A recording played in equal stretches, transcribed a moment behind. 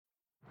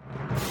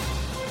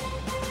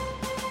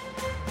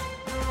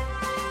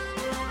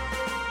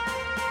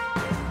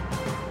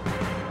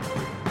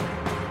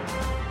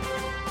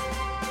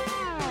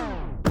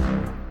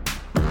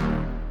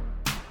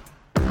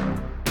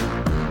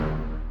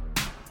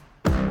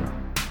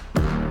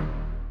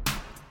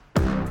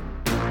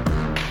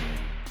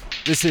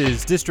This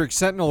is District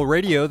Sentinel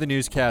Radio, the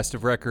newscast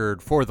of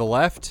record for the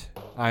left.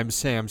 I'm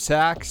Sam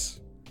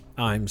Sachs.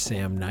 I'm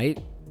Sam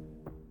Knight.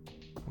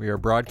 We are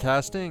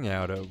broadcasting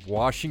out of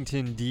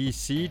Washington,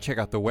 D.C. Check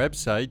out the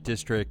website,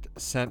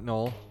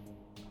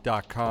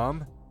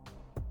 districtsentinel.com.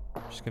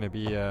 Just going to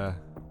be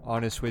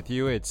honest with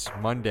you. It's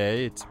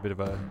Monday. It's a bit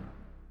of a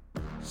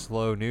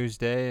slow news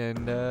day,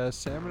 and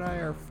Sam and I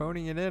are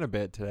phoning it in a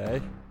bit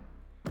today.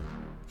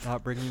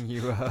 Not bringing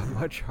you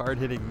much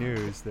hard-hitting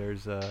news.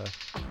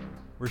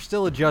 We're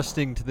still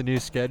adjusting to the new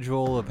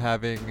schedule of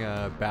having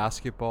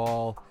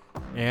basketball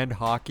and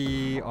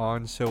hockey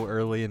on so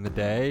early in the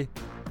day,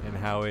 and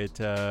how it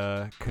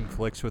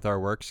conflicts with our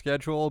work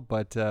schedule.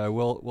 But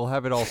we'll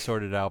have it all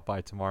sorted out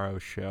by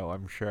tomorrow's show,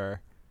 I'm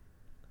sure.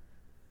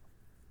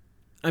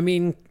 I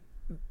mean,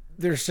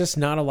 there's just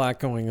not a lot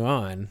going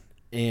on,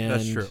 and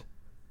That's true.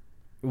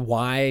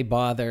 Why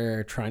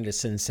bother trying to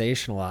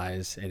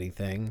sensationalize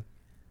anything?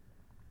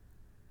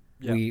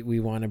 Yeah. We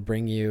want to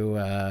bring you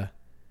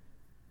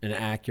an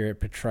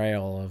accurate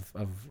portrayal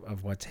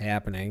of what's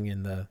happening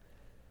in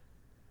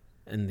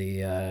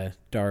the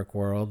dark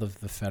world of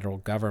the federal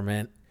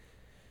government.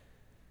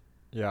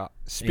 Yeah.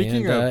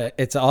 Speaking of,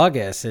 it's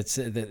August. It's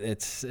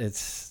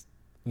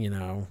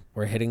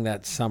we're hitting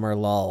that summer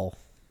lull.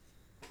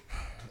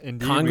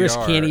 indeed, Congress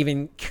we are.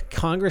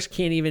 Congress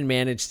can't even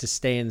manage to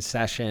stay in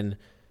session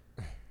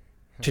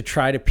to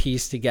try to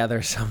piece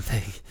together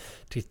something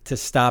to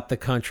stop the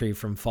country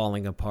from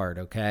falling apart,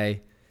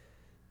 okay?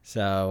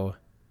 So,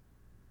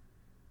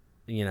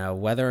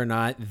 whether or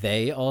not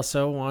they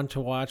also want to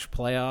watch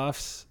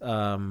playoffs,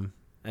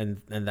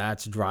 and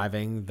that's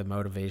driving the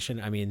motivation.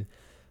 I mean,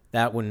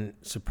 that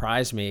wouldn't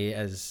surprise me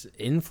as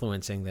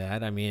influencing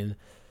that. I mean,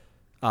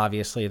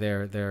 obviously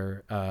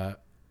their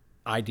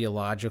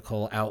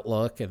ideological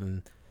outlook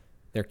and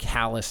their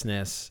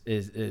callousness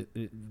is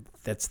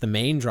that's the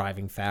main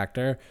driving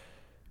factor.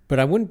 But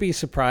I wouldn't be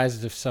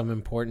surprised if some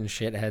important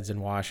shitheads in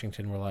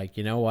Washington were like,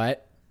 you know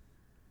what?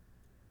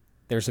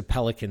 There's a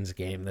Pelicans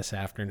game this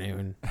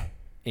afternoon,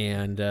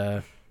 and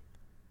I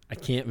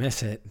can't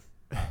miss it.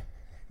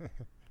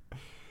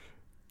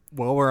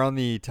 While we're on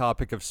the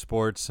topic of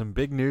sports, some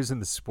big news in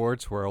the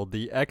sports world.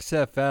 The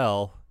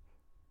XFL,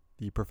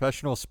 the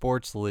Professional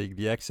Sports League,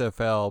 the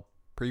XFL,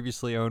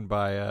 previously owned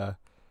by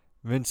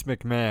Vince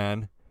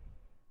McMahon,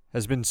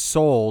 has been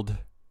sold.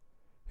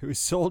 It was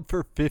sold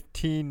for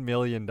 $15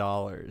 million.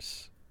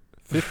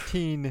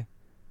 $15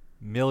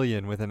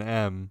 million with an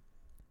M.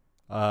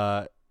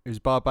 It was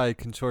bought by a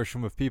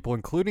consortium of people,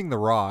 including The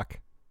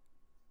Rock.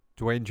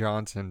 Dwayne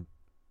Johnson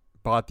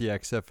bought the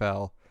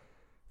XFL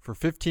for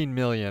 $15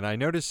 million. I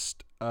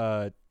noticed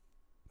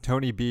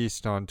Tony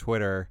Beast on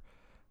Twitter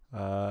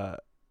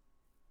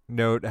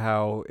note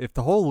how if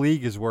the whole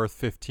league is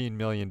worth $15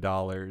 million,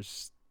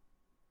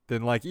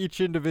 then like each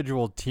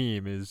individual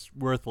team is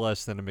worth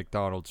less than a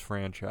McDonald's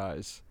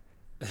franchise.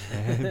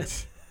 And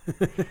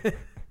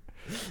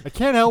I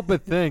can't help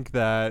but think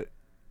that,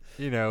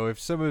 if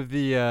some of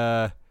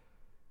the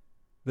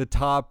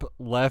top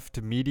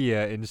left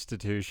media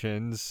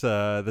institutions,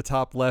 the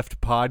top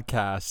left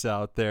podcasts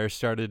out there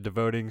started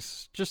devoting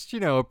just,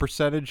 a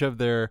percentage of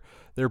their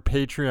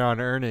Patreon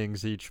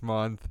earnings each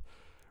month,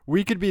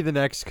 we could be the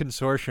next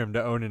consortium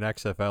to own an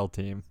XFL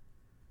team.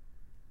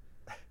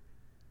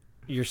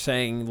 You're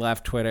saying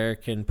left Twitter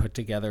can put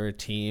together a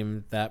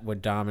team that would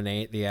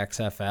dominate the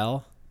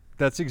XFL?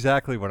 That's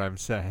exactly what I'm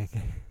saying.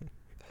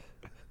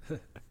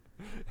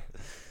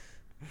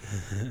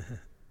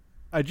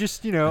 I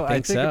just, I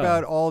think so.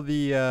 about all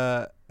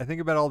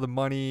the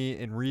money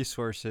and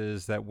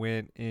resources that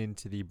went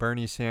into the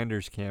Bernie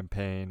Sanders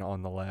campaign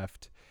on the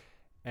left,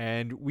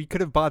 and we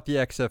could have bought the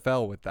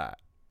XFL with that.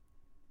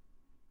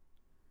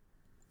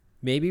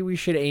 Maybe we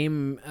should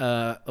aim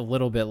a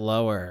little bit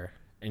lower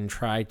and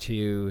try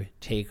to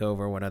take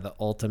over one of the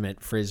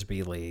ultimate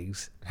Frisbee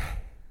leagues.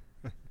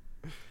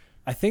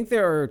 I think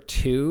there are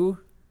 2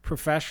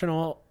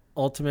 professional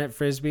ultimate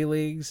Frisbee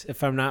leagues,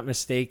 if I'm not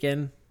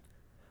mistaken.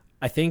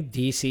 I think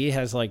DC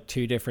has like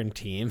 2 different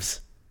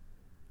teams.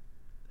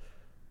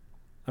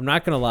 I'm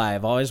not going to lie.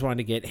 I've always wanted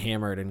to get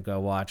hammered and go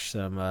watch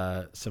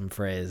some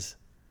Frizz.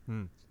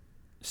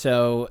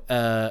 So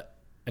a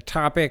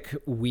topic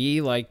we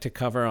like to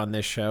cover on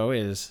this show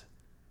is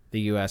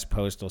the U.S.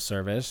 Postal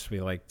Service.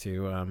 We like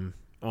to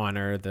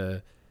honor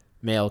the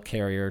mail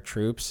carrier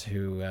troops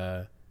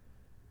who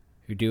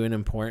do an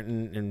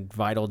important and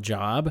vital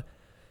job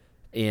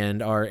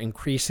and are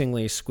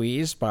increasingly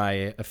squeezed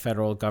by a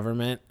federal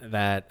government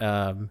that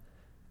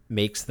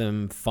makes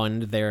them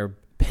fund their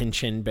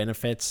pension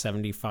benefits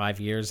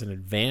 75 years in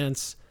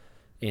advance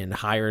and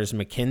hires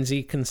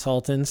McKinsey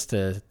consultants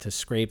to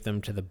scrape them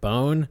to the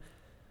bone.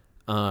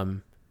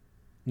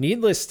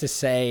 Needless to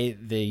say,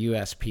 the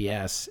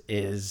USPS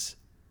is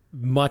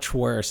much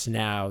worse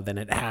now than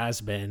it has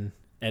been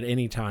at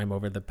any time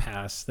over the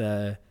past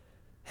a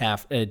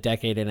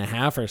decade and a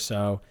half or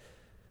so,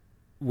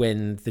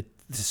 when the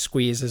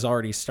squeeze is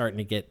already starting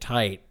to get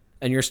tight.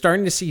 And you're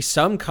starting to see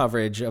some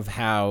coverage of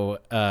how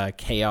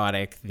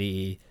chaotic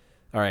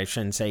or I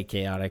shouldn't say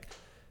chaotic,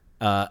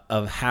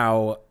 of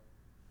how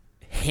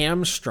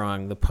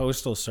hamstrung the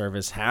Postal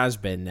Service has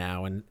been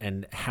now,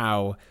 and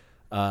how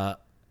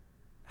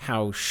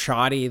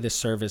shoddy the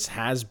service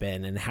has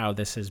been, and how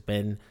this has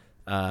been,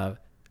 as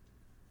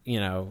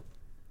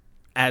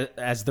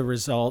the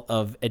result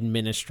of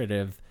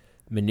administrative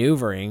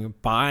maneuvering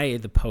by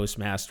the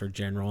Postmaster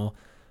General,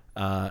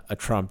 a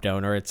Trump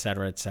donor, et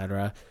cetera, et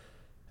cetera.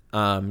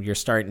 You're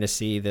starting to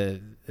see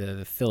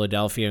the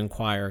Philadelphia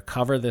Inquirer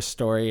cover this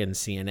story, and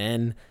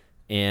CNN.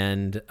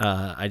 And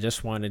I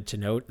just wanted to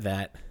note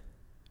that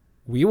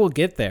we will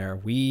get there.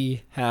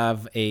 We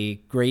have a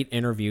great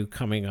interview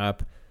coming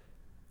up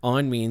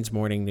on Means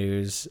Morning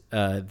News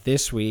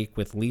this week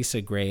with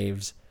Lisa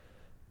Graves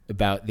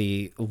about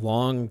the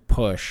long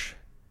push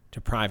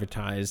to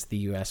privatize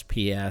the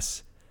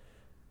USPS.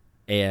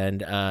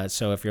 And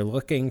so if you're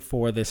looking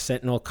for the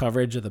Sentinel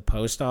coverage of the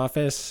post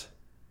office,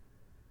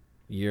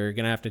 you're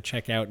going to have to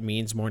check out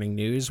Means Morning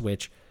News,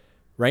 which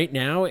right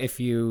now, if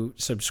you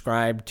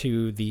subscribe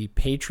to the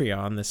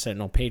Patreon, the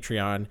Sentinel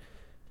Patreon,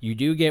 you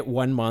do get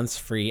 1 month's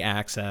free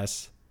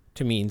access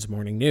to Means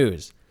Morning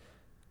News.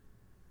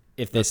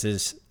 If this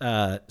is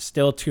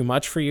still too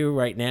much for you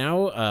right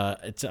now,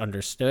 it's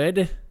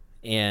understood.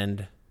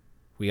 And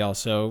we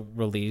also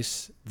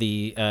release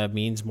the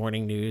Means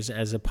Morning News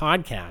as a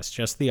podcast,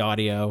 just the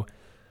audio.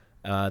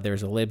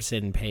 There's a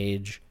Libsyn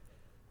page.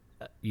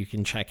 You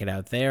can check it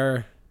out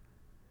there.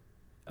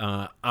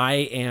 I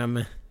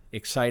am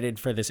excited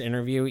for this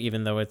interview,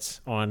 even though it's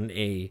on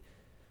a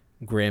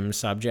grim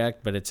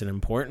subject, but it's an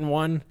important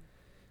one.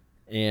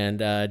 And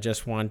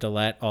just want to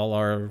let all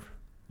our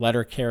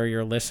letter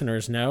carrier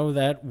listeners know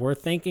that we're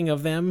thinking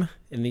of them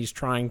in these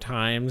trying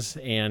times,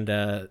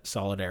 and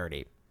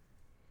solidarity.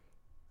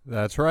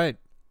 That's right.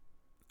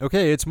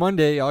 Okay, it's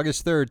Monday,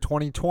 August 3rd,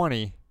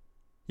 2020.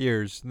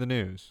 Here's the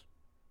news.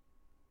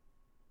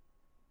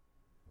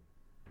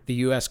 The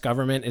U.S.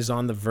 government is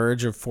on the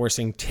verge of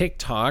forcing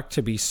TikTok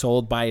to be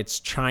sold by its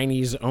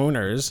Chinese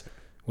owners,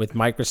 with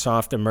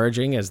Microsoft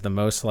emerging as the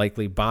most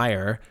likely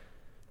buyer.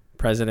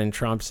 President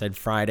Trump said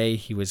Friday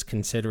he was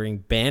considering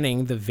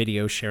banning the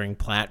video sharing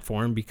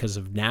platform because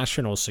of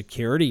national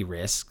security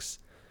risks.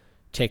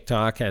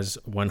 TikTok has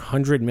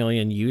 100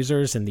 million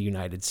users in the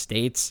United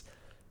States,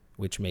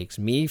 which makes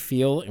me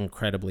feel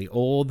incredibly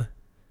old,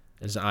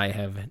 as I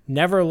have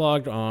never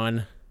logged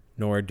on,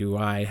 nor do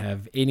I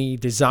have any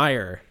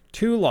desire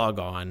to log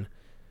on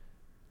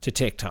to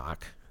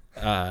TikTok.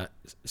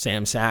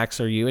 Sam Sachs,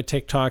 are you a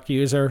TikTok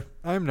user?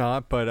 I'm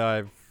not, but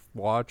I've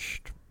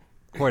watched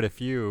quite a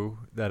few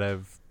that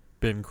have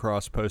been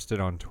cross-posted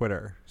on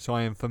Twitter, so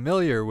I am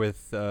familiar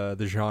with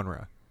the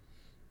genre.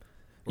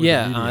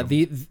 Yeah,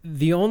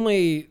 the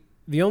only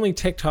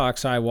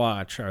TikToks I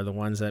watch are the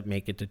ones that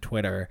make it to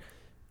Twitter.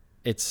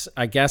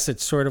 I guess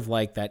it's sort of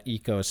like that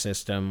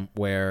ecosystem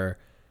where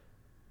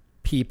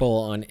people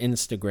on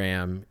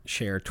Instagram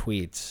share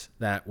tweets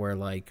that were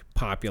like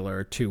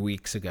popular 2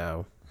 weeks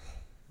ago.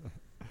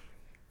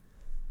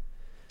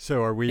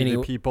 So are we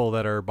the people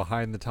that are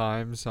behind the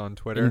times on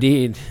Twitter?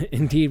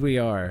 Indeed we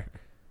are.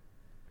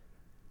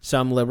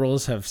 Some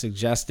liberals have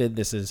suggested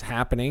this is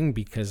happening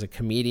because a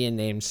comedian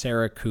named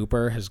Sarah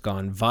Cooper has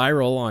gone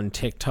viral on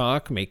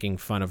TikTok making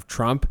fun of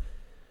Trump.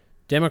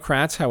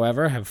 Democrats,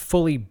 however, have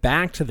fully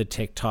backed the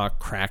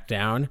TikTok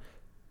crackdown.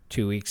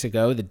 2 weeks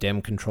ago, the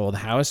Dem-controlled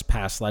House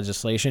passed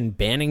legislation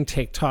banning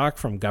TikTok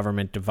from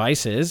government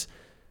devices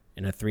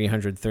in a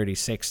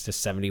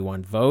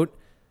 336-71 vote.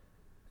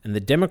 And the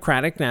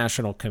Democratic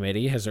National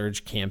Committee has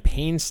urged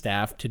campaign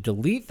staff to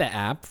delete the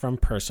app from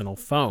personal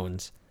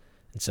phones.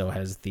 And so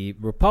has the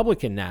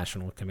Republican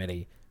National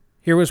Committee.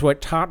 Here was what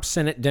top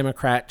Senate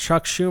Democrat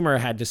Chuck Schumer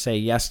had to say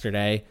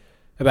yesterday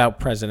about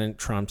President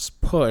Trump's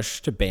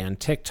push to ban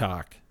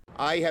TikTok.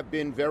 I have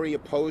been very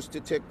opposed to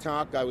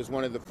TikTok. I was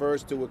one of the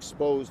first to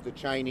expose the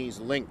Chinese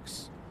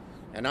links.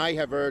 And I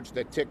have urged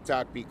that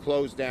TikTok be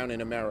closed down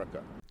in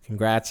America.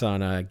 Congrats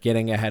on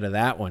getting ahead of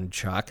that one,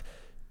 Chuck.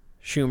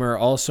 Schumer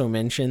also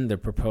mentioned the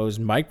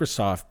proposed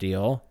Microsoft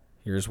deal.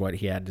 Here's what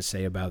he had to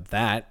say about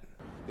that.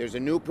 There's a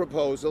new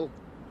proposal.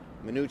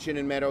 Mnuchin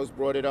and Meadows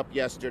brought it up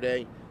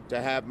yesterday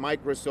to have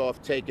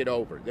Microsoft take it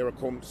over. There are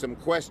some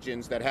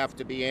questions that have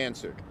to be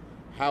answered.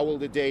 How will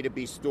the data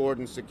be stored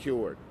and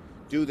secured?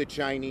 Will the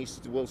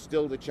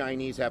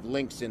Chinese have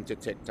links into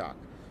TikTok?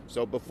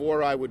 So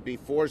before I would be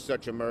for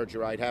such a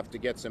merger, I'd have to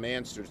get some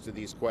answers to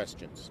these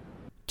questions.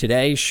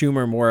 Today,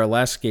 Schumer more or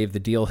less gave the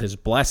deal his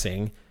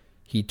blessing.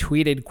 He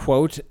tweeted,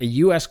 quote, "A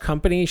U.S.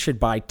 company should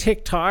buy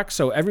TikTok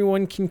so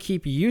everyone can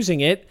keep using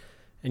it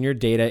and your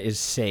data is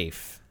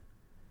safe."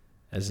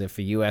 As if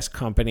a U.S.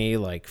 company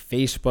like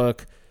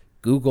Facebook,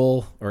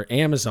 Google, or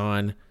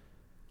Amazon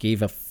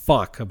gave a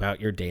fuck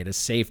about your data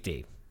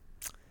safety.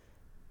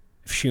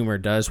 If Schumer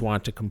does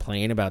want to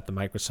complain about the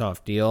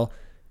Microsoft deal,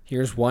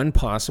 here's one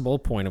possible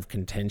point of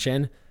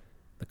contention.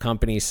 The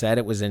company said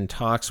it was in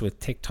talks with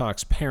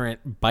TikTok's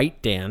parent,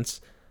 ByteDance,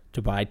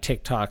 to buy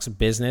TikTok's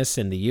business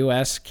in the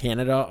U.S.,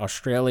 Canada,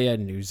 Australia,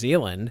 and New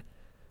Zealand.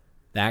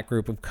 That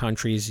group of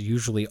countries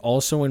usually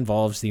also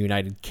involves the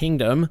United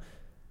Kingdom,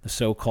 The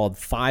so-called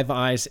Five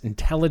Eyes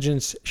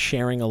Intelligence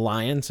Sharing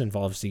Alliance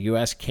involves the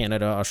U.S.,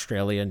 Canada,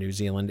 Australia, New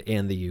Zealand,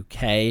 and the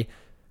U.K.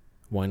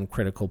 One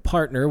critical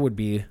partner would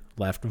be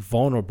left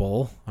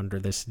vulnerable under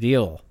this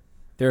deal.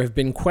 There have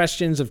been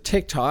questions of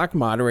TikTok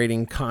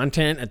moderating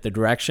content at the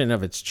direction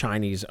of its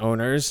Chinese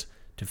owners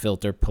to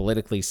filter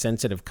politically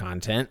sensitive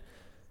content.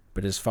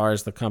 But as far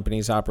as the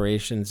company's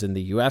operations in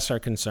the U.S. are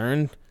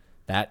concerned,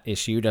 that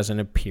issue doesn't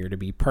appear to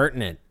be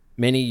pertinent.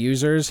 Many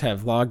users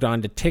have logged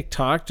on to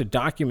TikTok to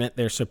document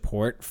their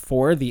support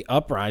for the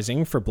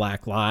uprising for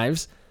Black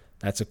Lives.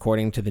 That's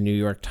according to the New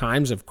York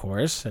Times, of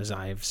course. As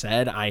I have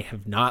said, I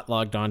have not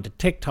logged on to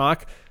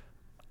TikTok.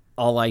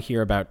 All I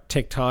hear about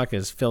TikTok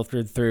is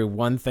filtered through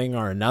one thing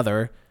or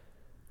another.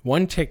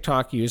 One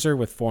TikTok user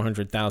with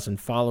 400,000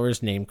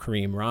 followers named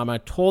Kareem Rama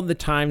told the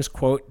Times,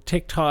 quote,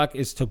 "TikTok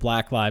is to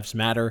Black Lives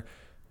Matter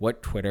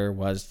what Twitter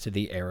was to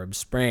the Arab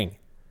Spring."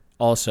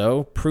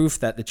 Also, proof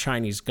that the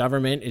Chinese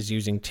government is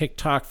using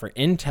TikTok for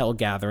intel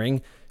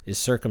gathering is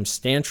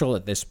circumstantial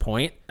at this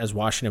point. As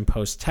Washington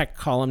Post tech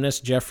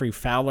columnist Jeffrey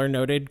Fowler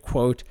noted,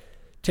 quote,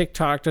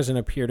 "TikTok doesn't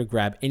appear to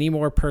grab any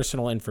more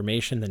personal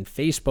information than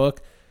Facebook.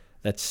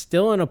 That's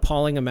still an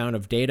appalling amount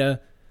of data,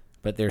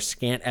 but there's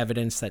scant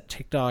evidence that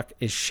TikTok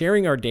is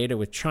sharing our data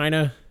with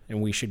China,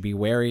 and we should be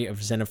wary of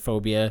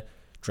xenophobia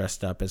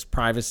dressed up as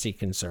privacy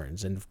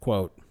concerns," end of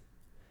quote.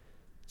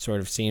 Sort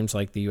of seems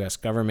like the U.S.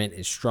 government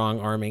is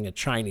strong-arming a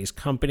Chinese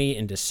company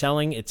into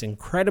selling its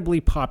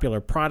incredibly popular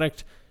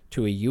product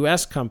to a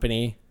U.S.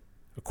 company.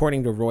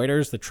 According to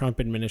Reuters, the Trump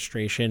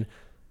administration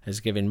has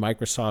given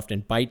Microsoft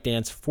and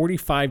ByteDance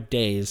 45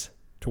 days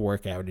to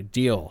work out a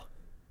deal.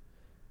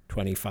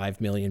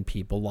 25 million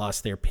people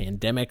lost their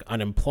pandemic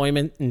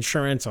unemployment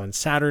insurance on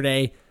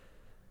Saturday.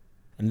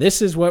 And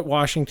this is what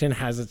Washington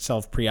has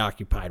itself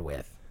preoccupied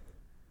with.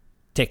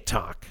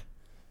 TikTok.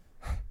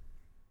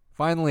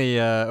 Finally,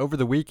 over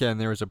the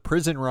weekend, there was a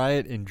prison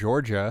riot in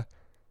Georgia.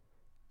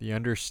 The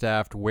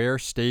understaffed Ware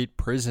State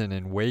Prison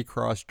in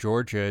Waycross,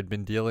 Georgia, had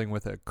been dealing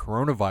with a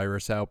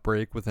coronavirus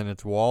outbreak within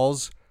its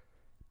walls.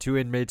 2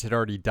 inmates had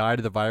already died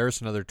of the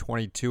virus. Another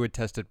 22 had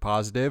tested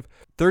positive.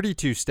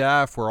 32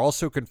 staff were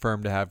also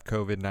confirmed to have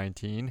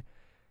COVID-19.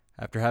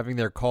 After having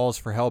their calls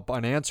for help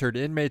unanswered,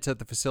 inmates at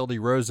the facility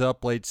rose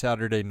up late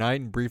Saturday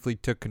night and briefly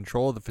took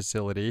control of the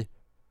facility.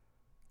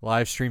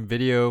 Live stream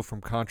video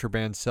from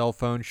contraband cell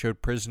phones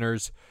showed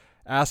prisoners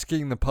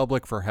asking the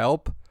public for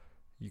help.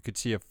 You could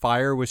see a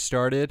fire was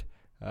started.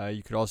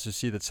 You could also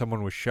see that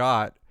someone was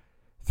shot.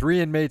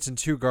 3 inmates and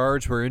 2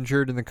 guards were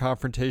injured in the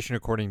confrontation,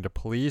 according to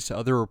police.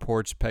 Other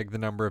reports peg the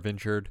number of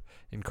injured,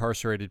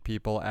 incarcerated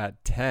people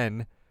at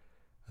 10.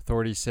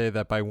 Authorities say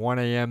that by 1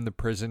 a.m. the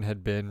prison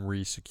had been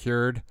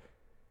resecured.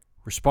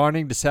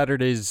 Responding to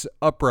Saturday's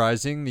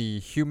uprising, the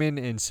Human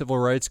and Civil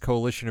Rights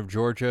Coalition of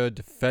Georgia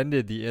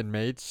defended the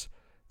inmates.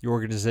 The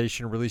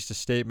organization released a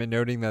statement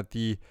noting that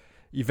the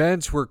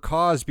events were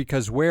caused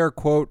because Ware,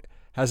 quote,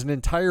 has an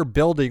entire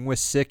building with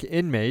sick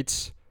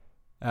inmates,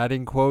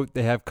 adding, quote,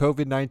 they have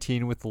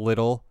COVID-19 with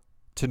little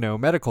to no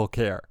medical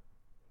care.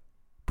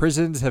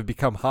 Prisons have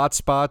become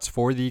hotspots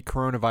for the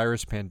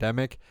coronavirus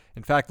pandemic.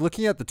 In fact,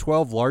 looking at the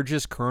 12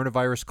 largest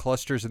coronavirus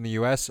clusters in the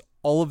U.S.,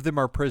 all of them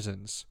are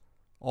prisons.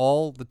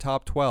 All the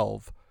top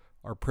 12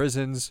 are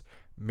prisons.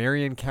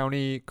 Marion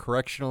County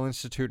Correctional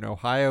Institute in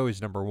Ohio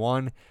is number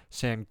 1.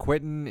 San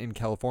Quentin in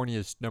California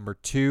is number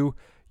 2.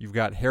 You've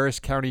got Harris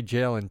County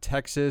Jail in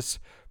Texas,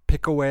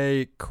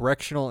 Pickaway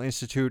Correctional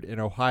Institute in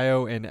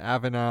Ohio, and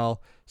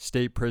Avenal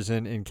State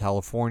Prison in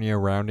California,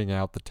 rounding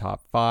out the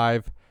top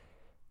 5.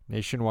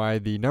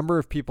 Nationwide, the number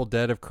of people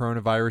dead of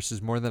coronavirus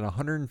is more than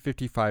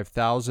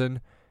 155,000.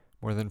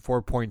 More than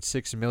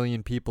 4.6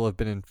 million people have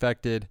been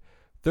infected.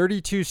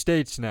 32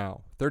 states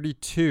now,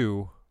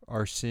 32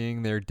 are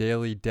seeing their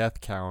daily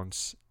death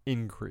counts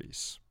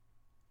increase.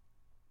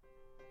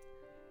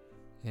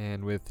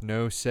 And with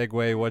no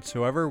segue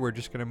whatsoever, we're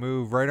just going to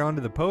move right on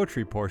to the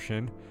poetry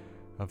portion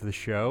of the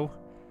show.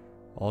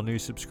 All new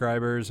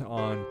subscribers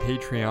on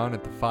Patreon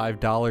at the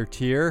 $5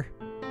 tier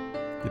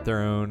get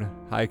their own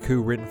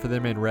haiku written for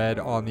them and read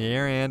on the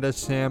air. And as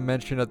Sam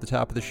mentioned at the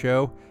top of the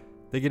show,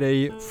 they get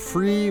a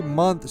free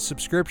month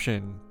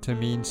subscription to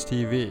Means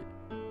TV.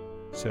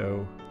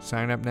 So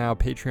sign up now,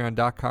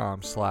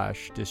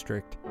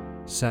 patreon.com/District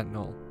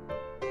Sentinel.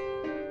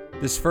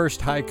 This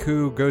first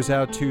haiku goes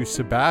out to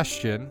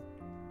Sebastian.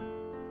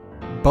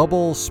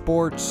 Bubble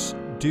sports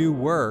do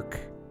work,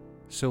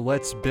 so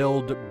let's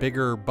build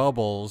bigger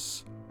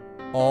bubbles.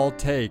 All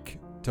take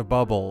to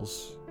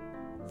bubbles.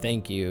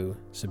 Thank you,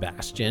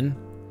 Sebastian.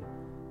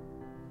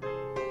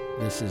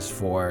 This is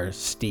for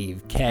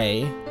Steve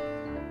K.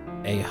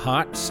 A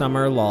hot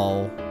summer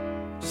lull,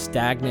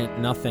 stagnant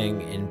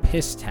nothing in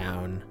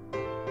Pisstown.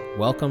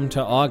 Welcome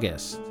to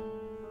August.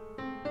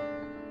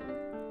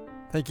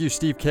 Thank you,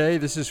 Steve K.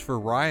 This is for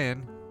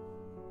Ryan.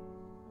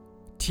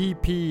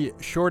 TP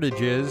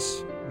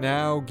shortages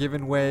now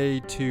giving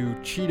way to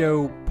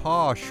Cheeto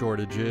paw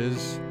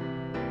shortages.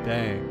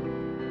 Dang.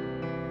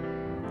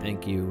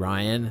 Thank you,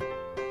 Ryan.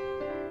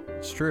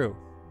 It's true.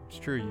 It's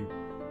true. You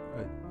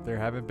there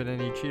haven't been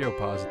any Cheeto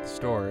Paws at the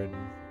store in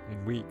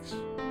weeks.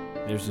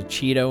 There's a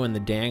Cheeto in the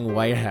dang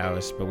White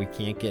House, but we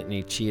can't get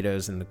any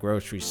Cheetos in the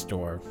grocery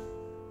store.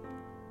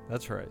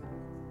 That's right.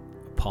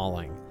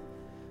 Appalling.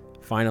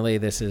 Finally,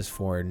 this is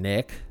for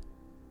Nick.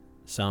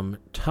 Some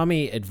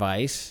tummy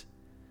advice.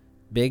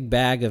 Big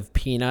bag of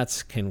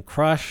peanuts can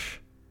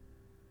crush.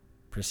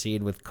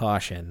 Proceed with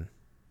caution.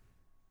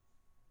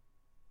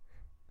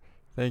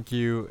 Thank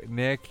you,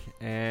 Nick.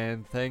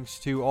 And thanks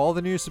to all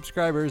the new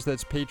subscribers.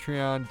 That's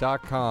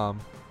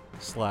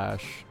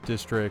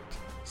patreon.com/District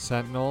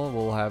Sentinel.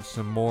 We'll have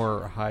some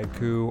more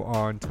haiku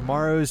on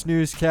tomorrow's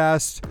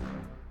newscast.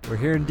 We're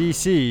here in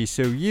DC,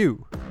 so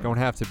you don't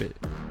have to be.